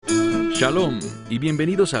Shalom y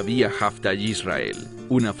bienvenidos a Vía Hafta Yisrael,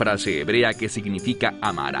 una frase hebrea que significa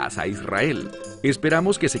amarás a Israel.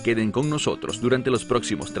 Esperamos que se queden con nosotros durante los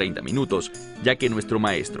próximos 30 minutos, ya que nuestro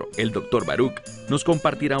maestro, el Dr. Baruch, nos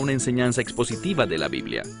compartirá una enseñanza expositiva de la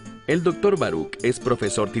Biblia. El Dr. Baruch es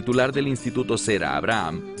profesor titular del Instituto Sera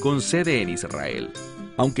Abraham, con sede en Israel.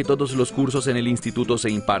 Aunque todos los cursos en el instituto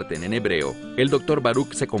se imparten en hebreo, el Dr.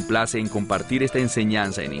 Baruch se complace en compartir esta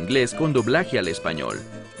enseñanza en inglés con doblaje al español.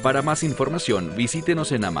 Para más información,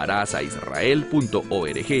 visítenos en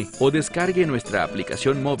amarazaisrael.org o descargue nuestra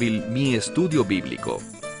aplicación móvil Mi Estudio Bíblico.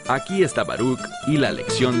 Aquí está Baruch y la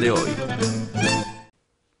lección de hoy.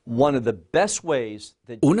 Una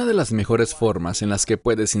de las mejores formas en las que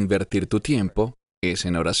puedes invertir tu tiempo es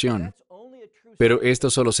en oración. Pero esto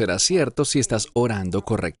solo será cierto si estás orando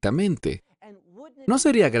correctamente. ¿No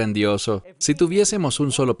sería grandioso si tuviésemos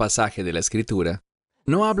un solo pasaje de la Escritura?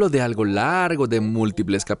 No hablo de algo largo de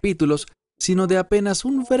múltiples capítulos, sino de apenas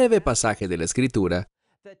un breve pasaje de la Escritura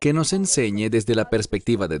que nos enseñe desde la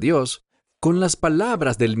perspectiva de Dios, con las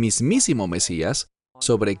palabras del mismísimo Mesías,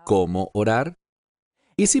 sobre cómo orar.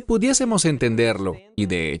 Y si pudiésemos entenderlo, y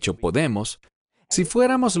de hecho podemos, si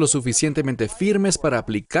fuéramos lo suficientemente firmes para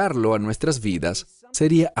aplicarlo a nuestras vidas,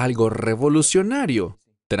 sería algo revolucionario,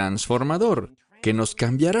 transformador, que nos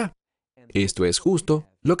cambiará. Esto es justo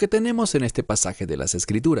lo que tenemos en este pasaje de las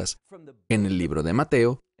Escrituras, en el libro de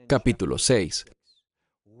Mateo, capítulo 6.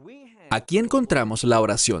 Aquí encontramos la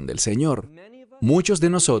oración del Señor. Muchos de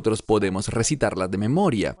nosotros podemos recitarla de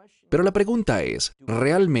memoria, pero la pregunta es,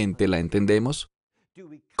 ¿realmente la entendemos?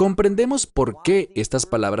 ¿Comprendemos por qué estas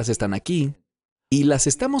palabras están aquí y las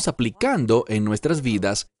estamos aplicando en nuestras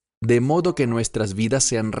vidas de modo que nuestras vidas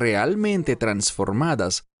sean realmente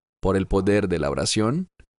transformadas por el poder de la oración?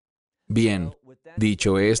 Bien,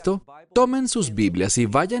 dicho esto, tomen sus Biblias y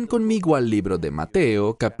vayan conmigo al libro de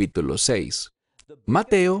Mateo, capítulo 6.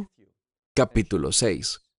 Mateo, capítulo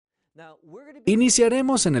 6.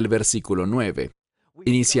 Iniciaremos en el versículo 9.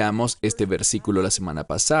 Iniciamos este versículo la semana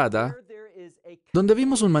pasada, donde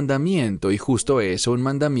vimos un mandamiento, y justo eso, un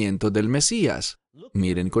mandamiento del Mesías.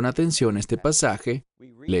 Miren con atención este pasaje.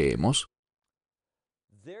 Leemos.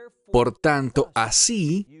 Por tanto,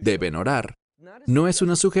 así deben orar. No es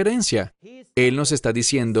una sugerencia. Él nos está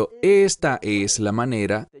diciendo, esta es la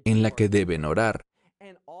manera en la que deben orar.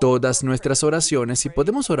 Todas nuestras oraciones, y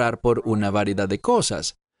podemos orar por una variedad de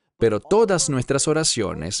cosas, pero todas nuestras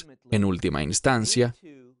oraciones, en última instancia,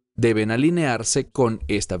 deben alinearse con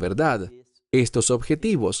esta verdad, estos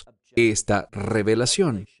objetivos, esta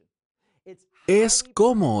revelación. Es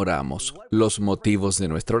cómo oramos, los motivos de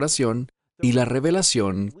nuestra oración y la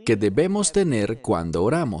revelación que debemos tener cuando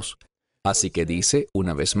oramos. Así que dice,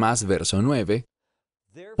 una vez más, verso 9,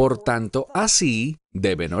 por tanto, así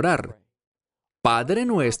deben orar. Padre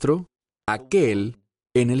nuestro, aquel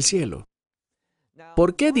en el cielo.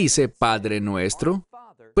 ¿Por qué dice Padre nuestro?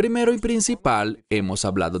 Primero y principal, hemos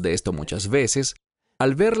hablado de esto muchas veces,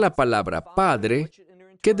 al ver la palabra Padre,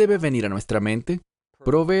 ¿qué debe venir a nuestra mente?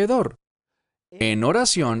 Proveedor. En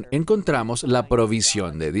oración encontramos la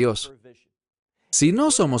provisión de Dios. Si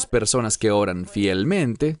no somos personas que oran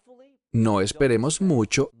fielmente, no esperemos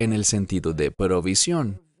mucho en el sentido de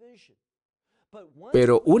provisión.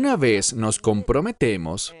 Pero una vez nos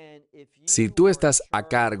comprometemos, si tú estás a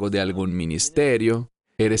cargo de algún ministerio,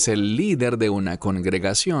 eres el líder de una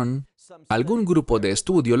congregación, algún grupo de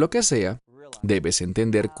estudio, lo que sea, debes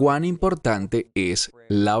entender cuán importante es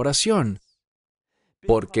la oración.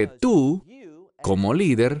 Porque tú, como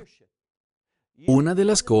líder, una de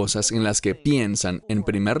las cosas en las que piensan en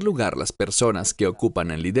primer lugar las personas que ocupan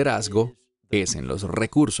el liderazgo es en los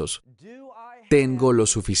recursos. ¿Tengo lo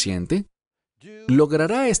suficiente?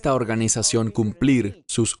 ¿Logrará esta organización cumplir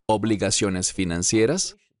sus obligaciones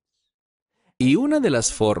financieras? Y una de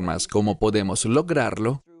las formas como podemos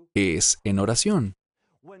lograrlo es en oración.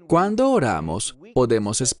 Cuando oramos,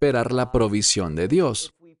 podemos esperar la provisión de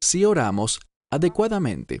Dios, si oramos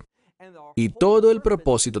adecuadamente. Y todo el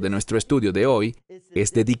propósito de nuestro estudio de hoy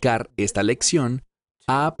es dedicar esta lección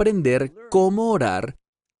a aprender cómo orar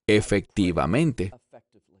efectivamente.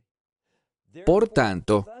 Por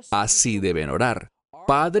tanto, así deben orar.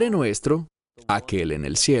 Padre nuestro, aquel en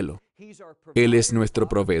el cielo. Él es nuestro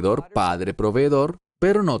proveedor, Padre proveedor,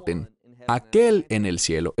 pero noten, aquel en el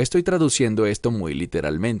cielo. Estoy traduciendo esto muy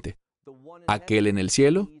literalmente. Aquel en el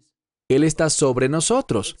cielo, Él está sobre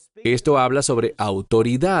nosotros. Esto habla sobre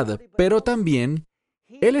autoridad, pero también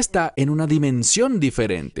Él está en una dimensión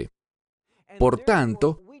diferente. Por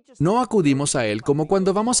tanto, no acudimos a Él como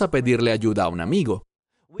cuando vamos a pedirle ayuda a un amigo.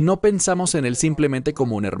 No pensamos en Él simplemente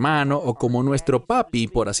como un hermano o como nuestro papi,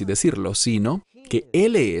 por así decirlo, sino que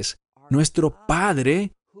Él es nuestro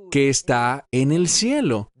Padre que está en el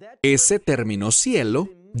cielo. Ese término cielo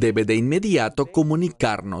debe de inmediato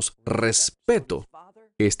comunicarnos respeto.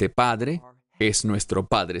 Este Padre es nuestro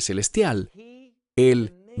Padre celestial.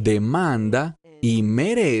 Él demanda y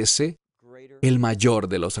merece el mayor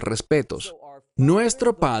de los respetos.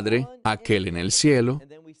 Nuestro Padre, aquel en el cielo,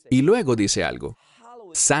 y luego dice algo.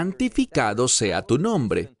 Santificado sea tu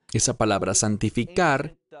nombre. Esa palabra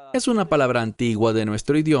santificar es una palabra antigua de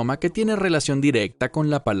nuestro idioma que tiene relación directa con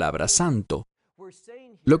la palabra santo.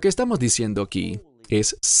 Lo que estamos diciendo aquí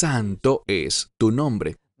es santo es tu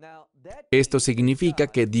nombre. Esto significa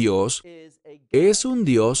que Dios es un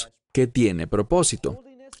Dios que tiene propósito.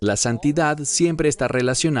 La santidad siempre está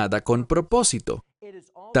relacionada con propósito.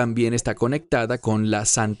 También está conectada con la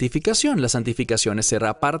santificación. La santificación es ser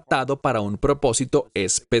apartado para un propósito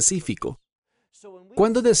específico.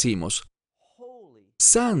 Cuando decimos,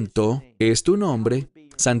 santo es tu nombre,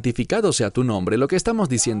 santificado sea tu nombre, lo que estamos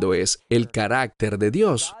diciendo es el carácter de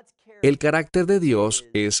Dios. El carácter de Dios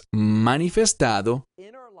es manifestado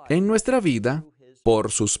en nuestra vida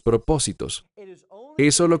por sus propósitos.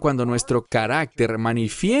 Es solo cuando nuestro carácter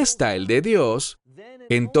manifiesta el de Dios,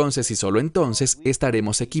 entonces y solo entonces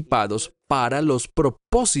estaremos equipados para los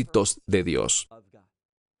propósitos de Dios.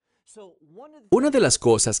 Una de las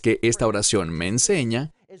cosas que esta oración me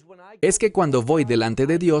enseña es que cuando voy delante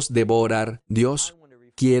de Dios debo orar, Dios,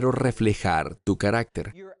 quiero reflejar tu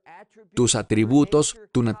carácter, tus atributos,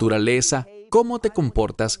 tu naturaleza, cómo te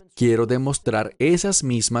comportas, quiero demostrar esas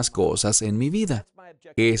mismas cosas en mi vida.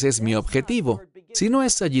 Ese es mi objetivo. Si no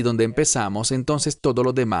es allí donde empezamos, entonces todo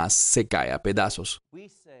lo demás se cae a pedazos.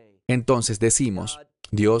 Entonces decimos,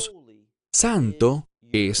 Dios, santo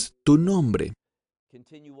es tu nombre.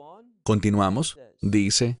 Continuamos,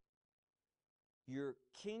 dice,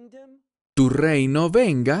 tu reino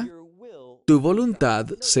venga, tu voluntad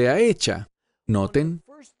sea hecha. Noten,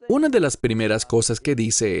 una de las primeras cosas que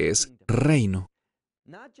dice es reino.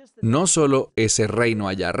 No solo ese reino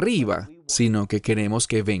allá arriba, sino que queremos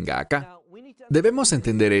que venga acá. Debemos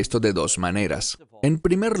entender esto de dos maneras. En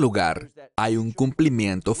primer lugar, hay un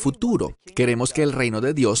cumplimiento futuro. Queremos que el reino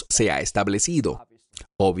de Dios sea establecido,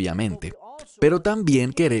 obviamente. Pero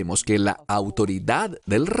también queremos que la autoridad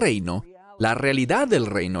del reino, la realidad del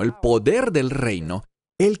reino, el poder del reino,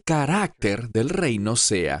 el carácter del reino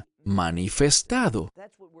sea manifestado.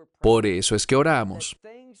 Por eso es que oramos.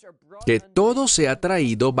 Que todo sea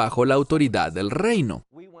traído bajo la autoridad del reino.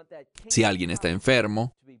 Si alguien está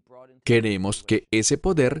enfermo, queremos que ese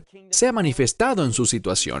poder sea manifestado en su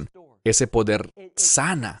situación. Ese poder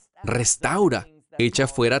sana, restaura, echa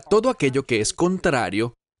fuera todo aquello que es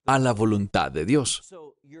contrario a la voluntad de Dios.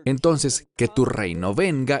 Entonces, que tu reino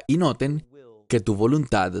venga y noten que tu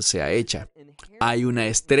voluntad sea hecha. Hay una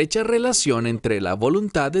estrecha relación entre la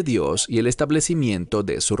voluntad de Dios y el establecimiento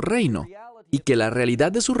de su reino, y que la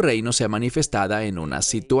realidad de su reino sea manifestada en una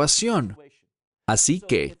situación. Así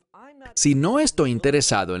que, si no estoy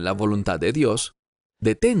interesado en la voluntad de Dios,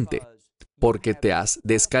 detente, porque te has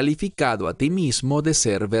descalificado a ti mismo de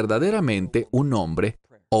ser verdaderamente un hombre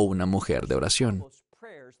o una mujer de oración.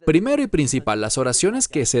 Primero y principal, las oraciones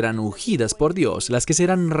que serán ungidas por Dios, las que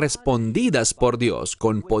serán respondidas por Dios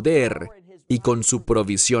con poder y con su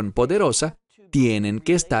provisión poderosa, tienen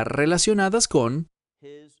que estar relacionadas con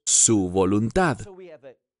su voluntad.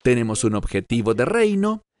 Tenemos un objetivo de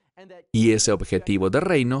reino, y ese objetivo de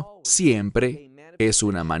reino siempre es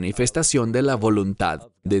una manifestación de la voluntad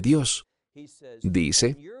de Dios.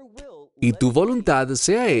 Dice, y tu voluntad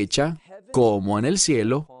sea hecha como en el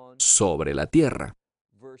cielo, sobre la tierra.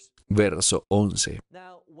 Verso 11.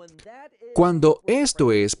 Cuando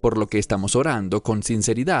esto es por lo que estamos orando con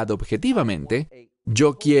sinceridad, objetivamente,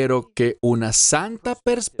 yo quiero que una santa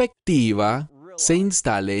perspectiva se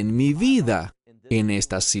instale en mi vida, en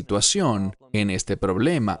esta situación, en este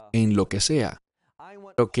problema, en lo que sea.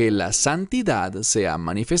 Quiero que la santidad sea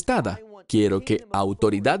manifestada. Quiero que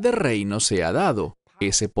autoridad de reino sea dado,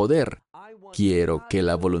 ese poder. Quiero que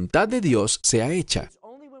la voluntad de Dios sea hecha.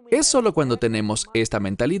 Es solo cuando tenemos esta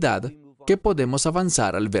mentalidad que podemos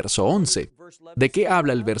avanzar al verso 11. ¿De qué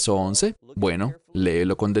habla el verso 11? Bueno,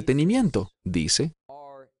 léelo con detenimiento. Dice,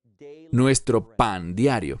 nuestro pan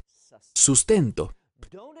diario, sustento.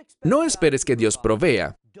 No esperes que Dios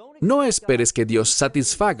provea. No esperes que Dios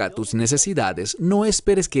satisfaga tus necesidades. No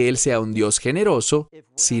esperes que Él sea un Dios generoso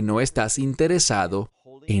si no estás interesado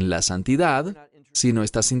en la santidad, si no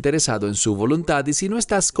estás interesado en su voluntad y si no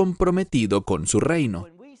estás comprometido con su reino.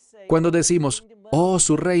 Cuando decimos, oh,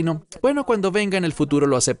 su reino, bueno, cuando venga en el futuro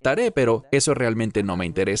lo aceptaré, pero eso realmente no me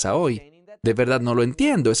interesa hoy. De verdad no lo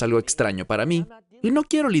entiendo, es algo extraño para mí y no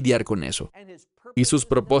quiero lidiar con eso. ¿Y sus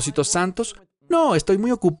propósitos santos? No, estoy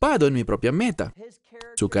muy ocupado en mi propia meta.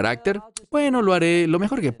 Su carácter, bueno, lo haré lo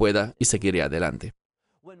mejor que pueda y seguiré adelante.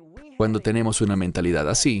 Cuando tenemos una mentalidad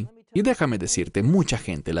así, y déjame decirte, mucha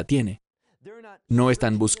gente la tiene. No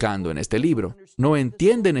están buscando en este libro, no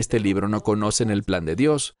entienden este libro, no conocen el plan de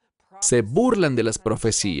Dios, se burlan de las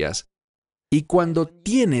profecías. Y cuando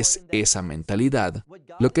tienes esa mentalidad,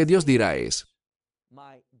 lo que Dios dirá es,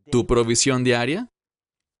 ¿tu provisión diaria?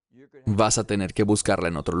 Vas a tener que buscarla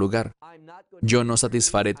en otro lugar. Yo no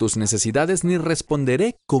satisfaré tus necesidades ni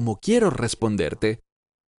responderé como quiero responderte,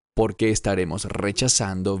 porque estaremos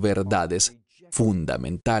rechazando verdades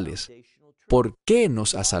fundamentales. ¿Por qué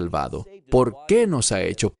nos ha salvado? ¿Por qué nos ha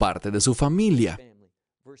hecho parte de su familia?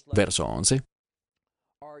 Verso 11.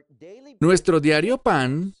 Nuestro diario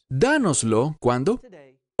pan, dánoslo, ¿cuándo?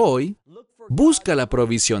 Hoy. Busca la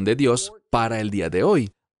provisión de Dios para el día de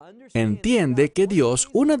hoy. Entiende que Dios,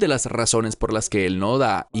 una de las razones por las que Él no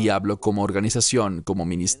da, y hablo como organización, como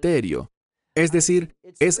ministerio, es decir,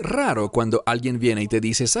 es raro cuando alguien viene y te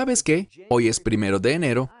dice, ¿sabes qué? Hoy es 1 de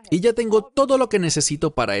enero y ya tengo todo lo que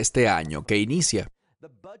necesito para este año que inicia.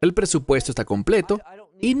 El presupuesto está completo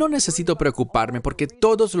y no necesito preocuparme porque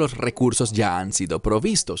todos los recursos ya han sido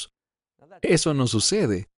provistos. Eso no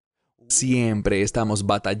sucede. Siempre estamos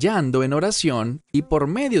batallando en oración y por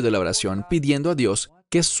medio de la oración pidiendo a Dios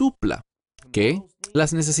que supla. ¿Qué?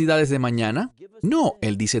 ¿Las necesidades de mañana? No,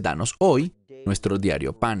 Él dice, danos hoy nuestro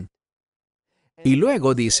diario pan. Y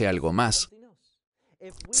luego dice algo más.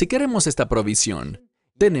 Si queremos esta provisión,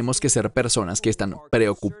 tenemos que ser personas que están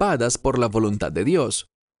preocupadas por la voluntad de Dios.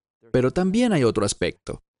 Pero también hay otro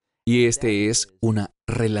aspecto, y este es una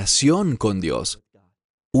relación con Dios.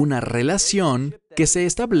 Una relación que se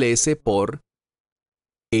establece por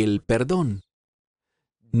el perdón.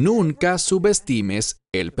 Nunca subestimes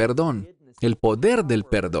el perdón, el poder del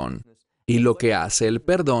perdón, y lo que hace el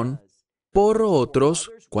perdón por otros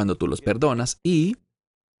cuando tú los perdonas y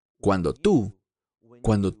cuando tú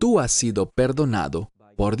has sido perdonado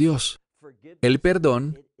por Dios. El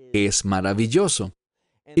perdón es maravilloso.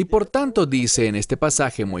 Y por tanto dice en este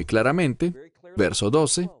pasaje muy claramente, verso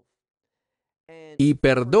 12, y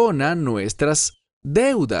perdona nuestras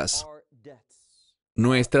deudas,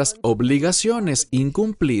 nuestras obligaciones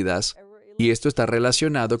incumplidas, y esto está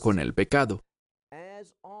relacionado con el pecado,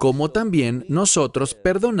 como también nosotros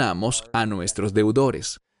perdonamos a nuestros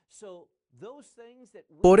deudores.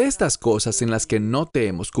 Por estas cosas en las que no te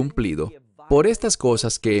hemos cumplido, por estas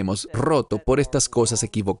cosas que hemos roto, por estas cosas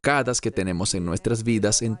equivocadas que tenemos en nuestras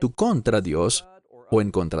vidas en tu contra, Dios, o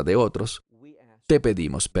en contra de otros, te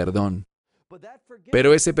pedimos perdón.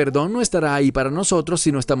 Pero ese perdón no estará ahí para nosotros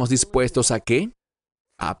si no estamos dispuestos ¿a qué?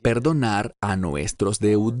 A perdonar a nuestros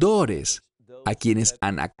deudores, a quienes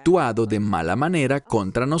han actuado de mala manera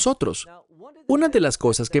contra nosotros. Una de las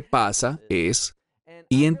cosas que pasa es,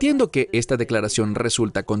 y entiendo que esta declaración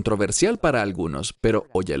resulta controversial para algunos, pero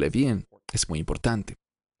óyale bien, es muy importante.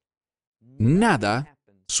 Nada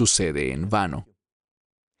sucede en vano.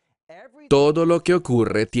 Todo lo que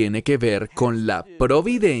ocurre tiene que ver con la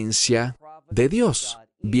providencia de Dios.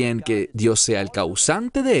 Bien que Dios sea el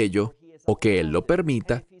causante de ello, o que Él lo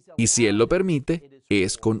permita, y si Él lo permite,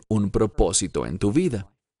 es con un propósito en tu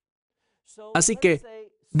vida. Así que,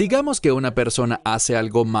 digamos que una persona hace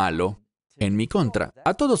algo malo en mi contra.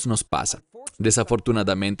 A todos nos pasa.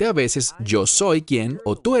 Desafortunadamente, a veces yo soy quien,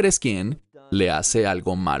 o tú eres quien, le hace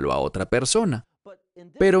algo malo a otra persona.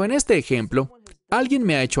 Pero en este ejemplo, alguien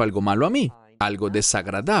me ha hecho algo malo a mí, algo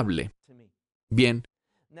desagradable. Bien,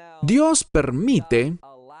 Dios permite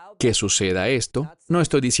que suceda esto. No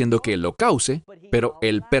estoy diciendo que Él lo cause, pero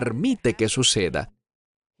Él permite que suceda.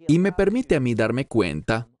 Y me permite a mí darme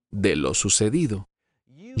cuenta de lo sucedido.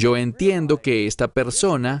 Yo entiendo que esta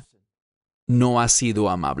persona no ha sido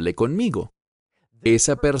amable conmigo.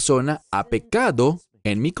 Esa persona ha pecado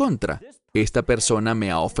en mi contra. Esta persona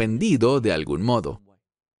me ha ofendido de algún modo.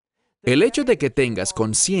 El hecho de que tengas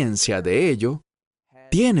conciencia de ello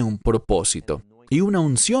tiene un propósito y una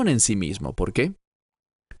unción en sí mismo. ¿Por qué?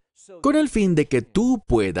 Con el fin de que tú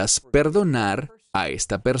puedas perdonar a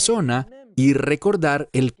esta persona y recordar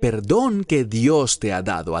el perdón que Dios te ha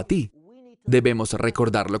dado a ti. Debemos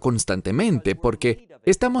recordarlo constantemente porque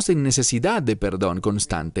estamos en necesidad de perdón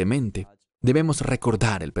constantemente. Debemos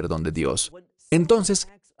recordar el perdón de Dios. Entonces,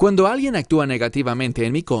 cuando alguien actúa negativamente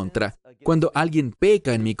en mi contra, cuando alguien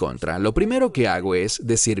peca en mi contra, lo primero que hago es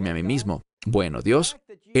decirme a mí mismo, bueno, Dios,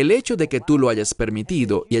 el hecho de que tú lo hayas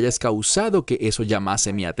permitido y hayas causado que eso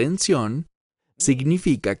llamase mi atención,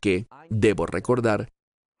 significa que debo recordar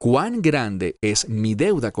cuán grande es mi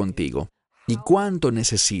deuda contigo y cuánto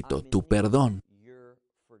necesito tu perdón.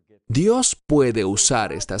 Dios puede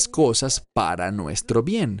usar estas cosas para nuestro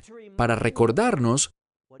bien, para recordarnos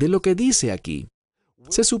de lo que dice aquí.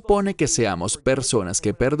 Se supone que seamos personas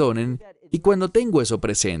que perdonen, y cuando tengo eso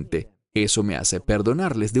presente, eso me hace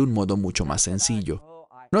perdonarles de un modo mucho más sencillo.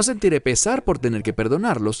 No sentiré pesar por tener que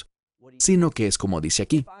perdonarlos, sino que es como dice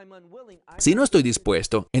aquí. Si no estoy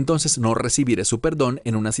dispuesto, entonces no recibiré su perdón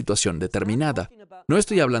en una situación determinada. No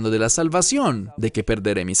estoy hablando de la salvación, de que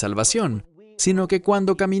perderé mi salvación, sino que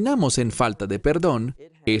cuando caminamos en falta de perdón,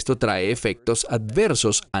 esto trae efectos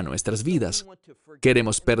adversos a nuestras vidas.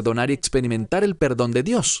 Queremos perdonar y experimentar el perdón de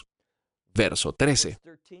Dios. Verso 13.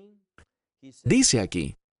 Dice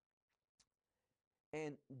aquí,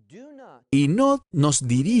 y no nos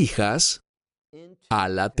dirijas a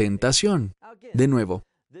la tentación. De nuevo,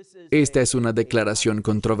 esta es una declaración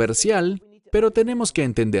controversial, pero tenemos que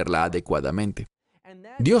entenderla adecuadamente.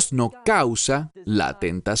 Dios no causa la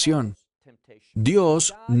tentación.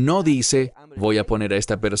 Dios no dice, voy a poner a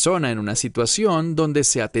esta persona en una situación donde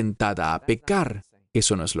sea tentada a pecar.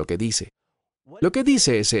 Eso no es lo que dice. Lo que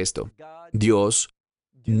dice es esto. Dios,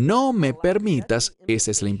 no me permitas,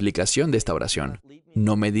 esa es la implicación de esta oración.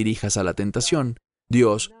 No me dirijas a la tentación.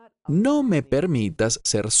 Dios, no me permitas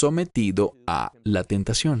ser sometido a la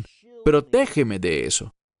tentación. Protégeme de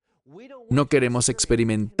eso. No queremos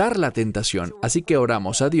experimentar la tentación, así que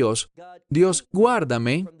oramos a Dios. Dios,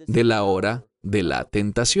 guárdame de la hora de la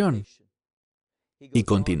tentación. Y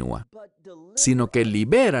continúa. Sino que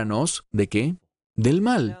libéranos, ¿de qué? Del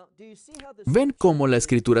mal. ¿Ven cómo la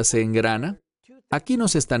Escritura se engrana? Aquí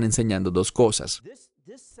nos están enseñando dos cosas.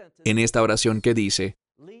 En esta oración que dice,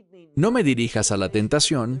 no me dirijas a la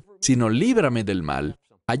tentación, sino líbrame del mal,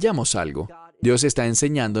 hallamos algo. Dios está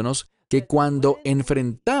enseñándonos que cuando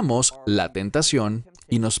enfrentamos la tentación,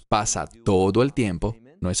 y nos pasa todo el tiempo,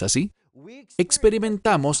 ¿no es así?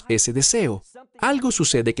 Experimentamos ese deseo. Algo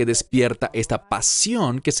sucede que despierta esta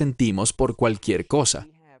pasión que sentimos por cualquier cosa.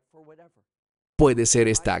 Puede ser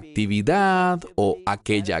esta actividad o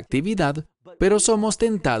aquella actividad, pero somos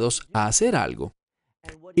tentados a hacer algo.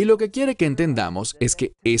 Y lo que quiere que entendamos es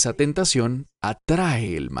que esa tentación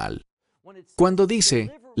atrae el mal. Cuando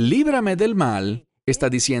dice, líbrame del mal, está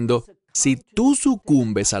diciendo, si tú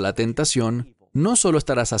sucumbes a la tentación, no solo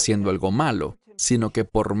estarás haciendo algo malo, sino que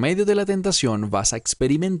por medio de la tentación vas a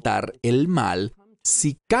experimentar el mal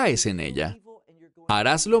si caes en ella.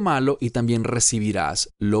 Harás lo malo y también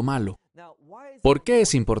recibirás lo malo. ¿Por qué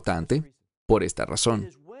es importante? Por esta razón.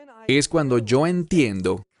 Es cuando yo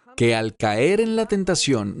entiendo que al caer en la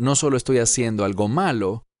tentación no solo estoy haciendo algo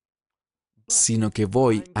malo, sino que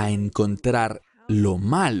voy a encontrar lo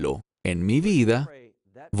malo en mi vida,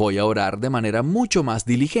 voy a orar de manera mucho más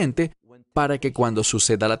diligente para que cuando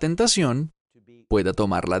suceda la tentación, pueda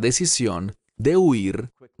tomar la decisión de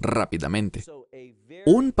huir rápidamente.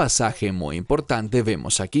 Un pasaje muy importante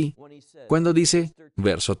vemos aquí, cuando dice,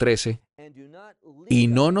 verso 13, y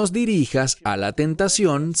no nos dirijas a la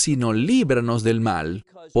tentación, sino líbranos del mal,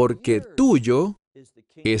 porque tuyo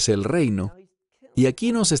es el reino. Y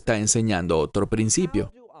aquí nos está enseñando otro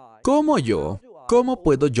principio. ¿Cómo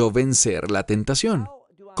puedo yo vencer la tentación?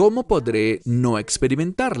 ¿Cómo podré no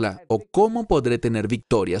experimentarla? ¿O cómo podré tener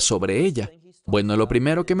victoria sobre ella? Bueno, lo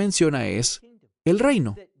primero que menciona es el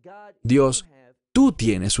reino. Dios, tú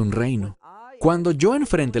tienes un reino. Cuando yo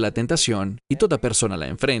enfrente la tentación, y toda persona la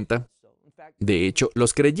enfrenta, de hecho,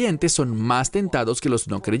 los creyentes son más tentados que los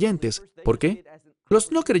no creyentes. ¿Por qué?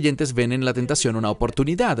 Los no creyentes ven en la tentación una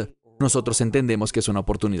oportunidad. Nosotros entendemos que es una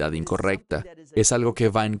oportunidad incorrecta. Es algo que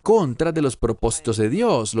va en contra de los propósitos de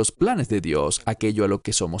Dios, los planes de Dios, aquello a lo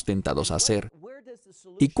que somos tentados a hacer.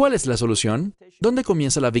 ¿Y cuál es la solución? ¿Dónde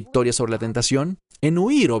comienza la victoria sobre la tentación? En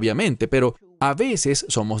huir, obviamente, pero a veces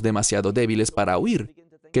somos demasiado débiles para huir.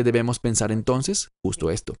 ¿Qué debemos pensar entonces?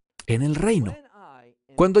 Justo esto, en el reino.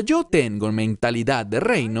 Cuando yo tengo mentalidad de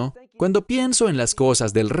reino, cuando pienso en las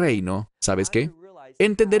cosas del reino, ¿sabes qué?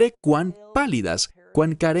 Entenderé cuán pálidas,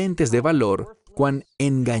 cuán carentes de valor, cuán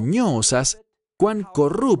engañosas, cuán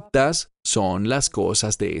corruptas son las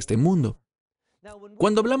cosas de este mundo.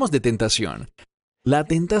 Cuando hablamos de tentación, la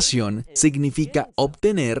tentación significa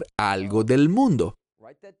obtener algo del mundo.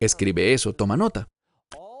 Escribe eso, toma nota.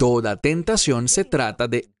 Toda tentación se trata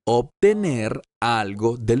de obtener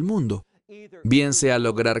algo del mundo. Bien sea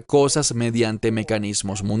lograr cosas mediante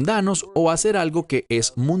mecanismos mundanos o hacer algo que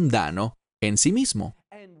es mundano en sí mismo.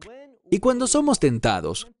 Y cuando somos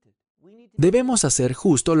tentados, debemos hacer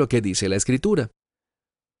justo lo que dice la Escritura.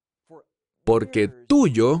 Porque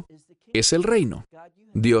tuyo es el reino.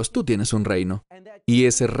 Dios, tú tienes un reino. Y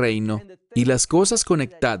ese reino y las cosas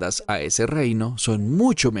conectadas a ese reino son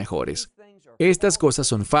mucho mejores. Estas cosas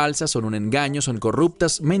son falsas, son un engaño, son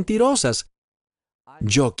corruptas, mentirosas.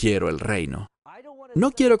 Yo quiero el reino.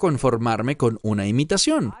 No quiero conformarme con una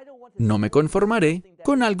imitación. No me conformaré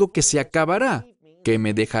con algo que se acabará, que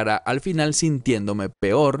me dejará al final sintiéndome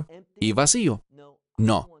peor y vacío.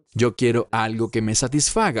 No, yo quiero algo que me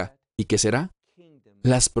satisfaga. ¿Y qué será?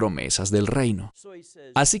 Las promesas del reino.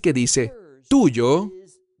 Así que dice, tuyo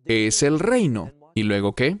es el reino. ¿Y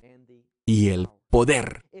luego qué? Y el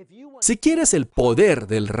poder. Si quieres el poder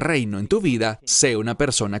del reino en tu vida, sé una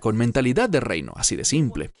persona con mentalidad de reino, así de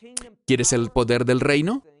simple. ¿Quieres el poder del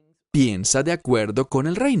reino? Piensa de acuerdo con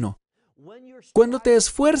el reino. Cuando te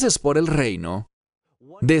esfuerces por el reino,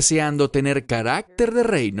 deseando tener carácter de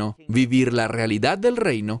reino, vivir la realidad del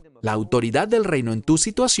reino, la autoridad del reino en tu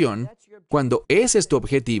situación, cuando ese es tu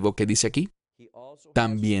objetivo que dice aquí,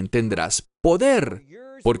 también tendrás poder,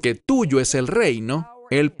 porque tuyo es el reino,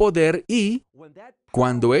 el poder y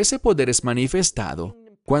cuando ese poder es manifestado,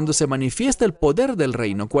 cuando se manifiesta el poder del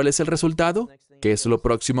reino, ¿cuál es el resultado? ¿Qué es lo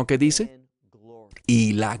próximo que dice?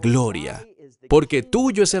 Y la gloria. Porque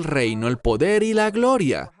tuyo es el reino, el poder y la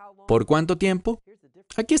gloria. ¿Por cuánto tiempo?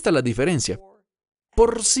 Aquí está la diferencia.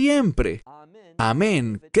 Por siempre.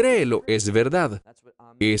 Amén. Créelo, es verdad.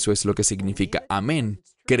 Eso es lo que significa amén.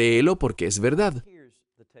 Créelo porque es verdad.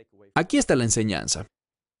 Aquí está la enseñanza.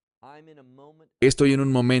 Estoy en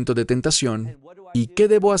un momento de tentación. ¿Y qué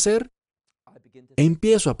debo hacer?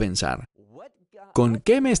 Empiezo a pensar, ¿con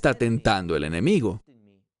qué me está tentando el enemigo?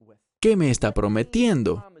 ¿Qué me está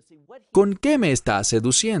prometiendo? ¿Con qué me está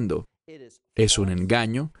seduciendo? ¿Es un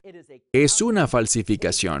engaño? ¿Es una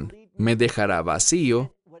falsificación? ¿Me dejará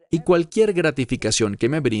vacío? Y cualquier gratificación que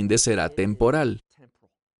me brinde será temporal.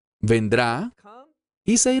 Vendrá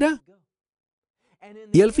y se irá.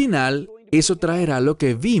 Y al final, eso traerá lo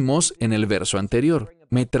que vimos en el verso anterior.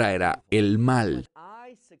 Me traerá el mal.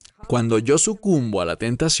 Cuando yo sucumbo a la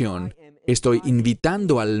tentación, estoy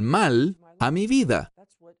invitando al mal a mi vida.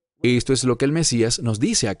 Esto es lo que el Mesías nos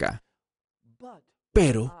dice acá.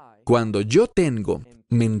 Pero cuando yo tengo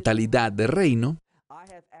mentalidad de reino,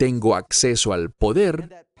 tengo acceso al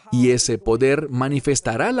poder y ese poder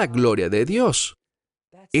manifestará la gloria de Dios.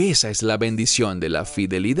 Esa es la bendición de la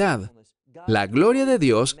fidelidad. La gloria de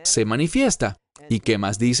Dios se manifiesta. ¿Y qué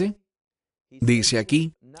más dice? Dice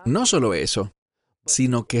aquí, no solo eso,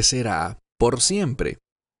 sino que será por siempre.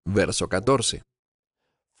 Verso 14.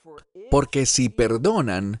 Porque si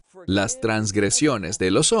perdonan las transgresiones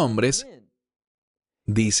de los hombres,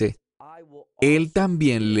 dice, Él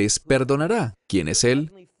también les perdonará. ¿Quién es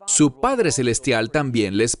Él? Su Padre Celestial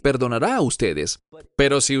también les perdonará a ustedes.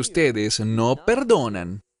 Pero si ustedes no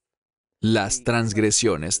perdonan las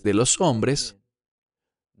transgresiones de los hombres,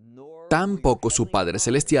 tampoco su Padre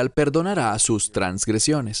Celestial perdonará sus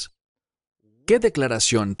transgresiones. ¡Qué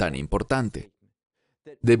declaración tan importante!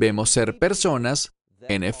 Debemos ser personas,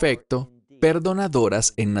 en efecto,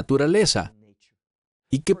 perdonadoras en naturaleza.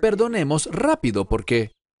 Y que perdonemos rápido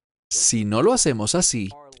porque, si no lo hacemos así,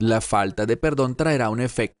 la falta de perdón traerá un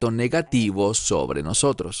efecto negativo sobre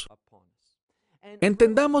nosotros.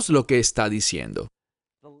 Entendamos lo que está diciendo.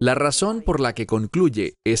 La razón por la que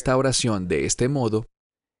concluye esta oración de este modo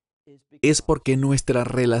es porque nuestra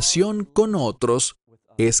relación con otros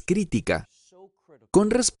es crítica con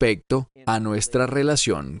respecto a nuestra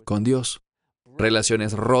relación con Dios.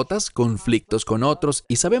 Relaciones rotas, conflictos con otros,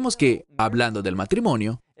 y sabemos que, hablando del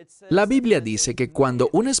matrimonio, la Biblia dice que cuando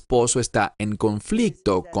un esposo está en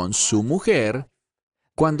conflicto con su mujer,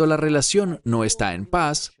 cuando la relación no está en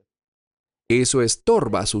paz, eso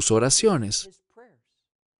estorba sus oraciones.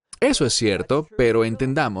 Eso es cierto, pero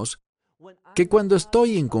entendamos que cuando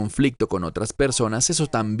estoy en conflicto con otras personas, eso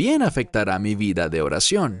también afectará mi vida de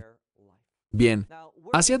oración. Bien,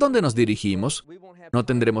 ¿hacia dónde nos dirigimos? No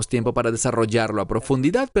tendremos tiempo para desarrollarlo a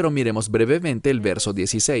profundidad, pero miremos brevemente el verso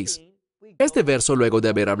 16. Este verso, luego de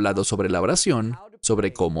haber hablado sobre la oración,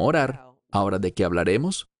 sobre cómo orar, ¿ahora de qué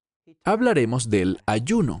hablaremos? Hablaremos del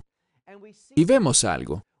ayuno. Y vemos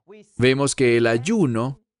algo. Vemos que el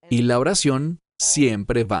ayuno y la oración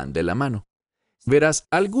siempre van de la mano. Verás,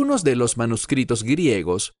 algunos de los manuscritos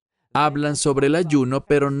griegos hablan sobre el ayuno,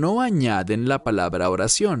 pero no añaden la palabra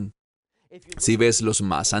oración. Si ves los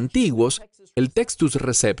más antiguos, el Textus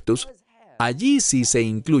Receptus, allí sí se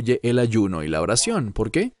incluye el ayuno y la oración.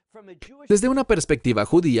 ¿Por qué? Desde una perspectiva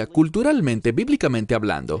judía, culturalmente, bíblicamente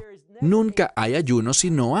hablando, nunca hay ayuno si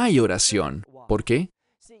no hay oración. ¿Por qué?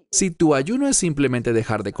 Si tu ayuno es simplemente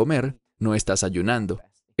dejar de comer, no estás ayunando.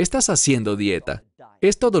 Estás haciendo dieta.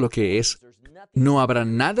 Es todo lo que es. No habrá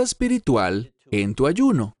nada espiritual en tu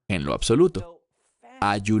ayuno, en lo absoluto.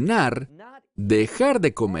 Ayunar, dejar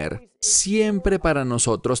de comer, siempre para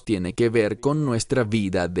nosotros tiene que ver con nuestra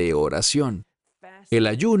vida de oración. El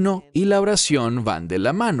ayuno y la oración van de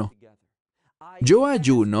la mano. Yo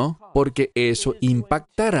ayuno porque eso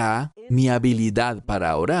impactará mi habilidad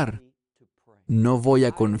para orar. No voy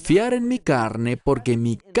a confiar en mi carne porque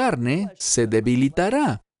mi carne se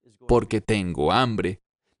debilitará porque tengo hambre.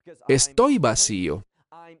 Estoy vacío.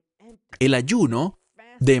 El ayuno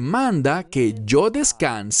demanda que yo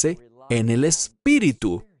descanse en el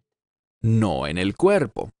espíritu, no en el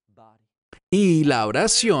cuerpo. Y la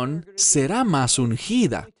oración será más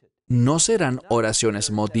ungida. No serán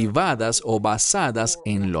oraciones motivadas o basadas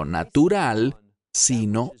en lo natural,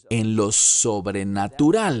 sino en lo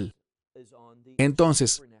sobrenatural.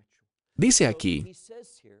 Entonces, dice aquí,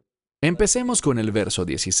 empecemos con el verso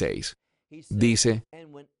 16. Dice,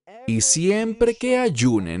 y siempre que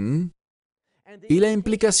ayunen, y la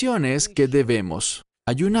implicación es que debemos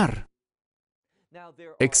ayunar.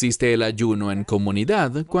 Existe el ayuno en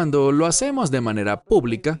comunidad cuando lo hacemos de manera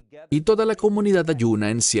pública y toda la comunidad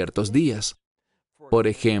ayuna en ciertos días. Por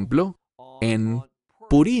ejemplo, en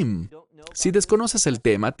Purim. Si desconoces el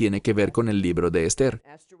tema, tiene que ver con el libro de Esther.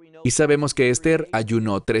 Y sabemos que Esther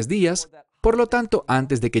ayunó 3 días, por lo tanto,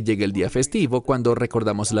 antes de que llegue el día festivo, cuando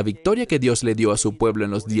recordamos la victoria que Dios le dio a su pueblo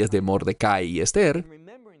en los días de Mordecai y Esther,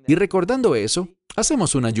 y recordando eso,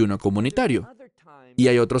 hacemos un ayuno comunitario. Y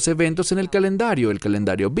hay otros eventos en el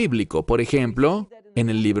calendario bíblico. Por ejemplo, en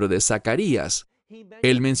el libro de Zacarías,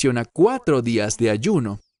 él menciona 4 días de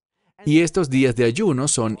ayuno. Y estos días de ayuno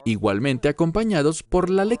son igualmente acompañados por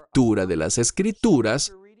la lectura de las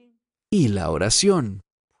Escrituras y la oración.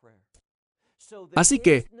 Así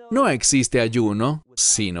que no existe ayuno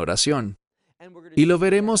sin oración. Y lo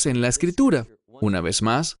veremos en la Escritura. Una vez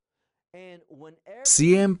más,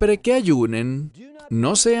 siempre que ayunen,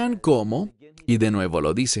 no sean como, y de nuevo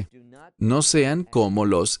lo dice, no sean como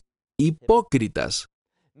los hipócritas.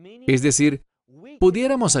 Es decir,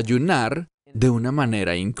 pudiéramos ayunar de una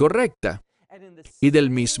manera incorrecta. Y del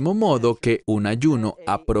mismo modo que un ayuno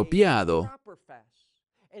apropiado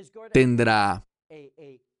tendrá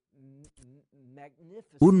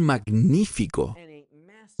un magnífico,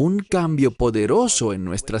 un cambio poderoso en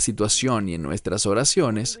nuestra situación y en nuestras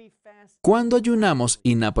oraciones, cuando ayunamos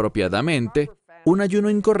inapropiadamente, un ayuno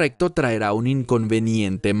incorrecto traerá un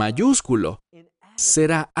inconveniente mayúsculo.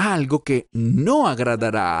 Será algo que no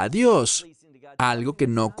agradará a Dios, algo que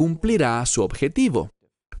no cumplirá su objetivo.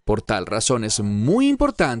 Por tal razón es muy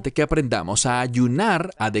importante que aprendamos a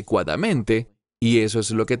ayunar adecuadamente, y eso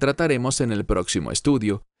es lo que trataremos en el próximo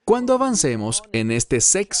estudio, cuando avancemos en este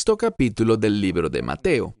 6º capítulo del libro de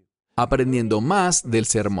Mateo, aprendiendo más del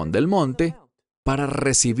Sermón del Monte para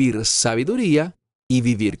recibir sabiduría y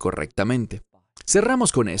vivir correctamente.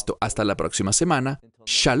 Cerramos con esto. Hasta la próxima semana.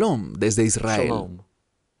 Shalom desde Israel. Shalom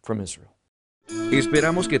from Israel.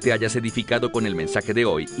 Esperamos que te hayas edificado con el mensaje de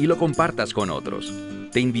hoy y lo compartas con otros.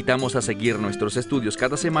 Te invitamos a seguir nuestros estudios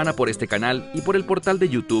cada semana por este canal y por el portal de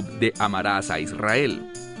YouTube de Amarás a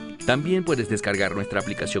Israel. También puedes descargar nuestra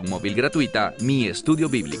aplicación móvil gratuita, Mi Estudio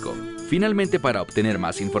Bíblico. Finalmente, para obtener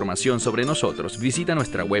más información sobre nosotros, visita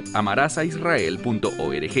nuestra web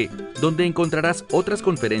amarasaisrael.org, donde encontrarás otras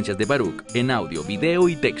conferencias de Baruch en audio, video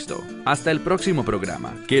y texto. Hasta el próximo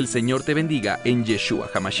programa. Que el Señor te bendiga en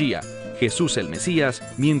Yeshua HaMashiach, Jesús el Mesías,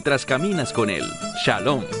 mientras caminas con Él.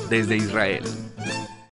 Shalom desde Israel.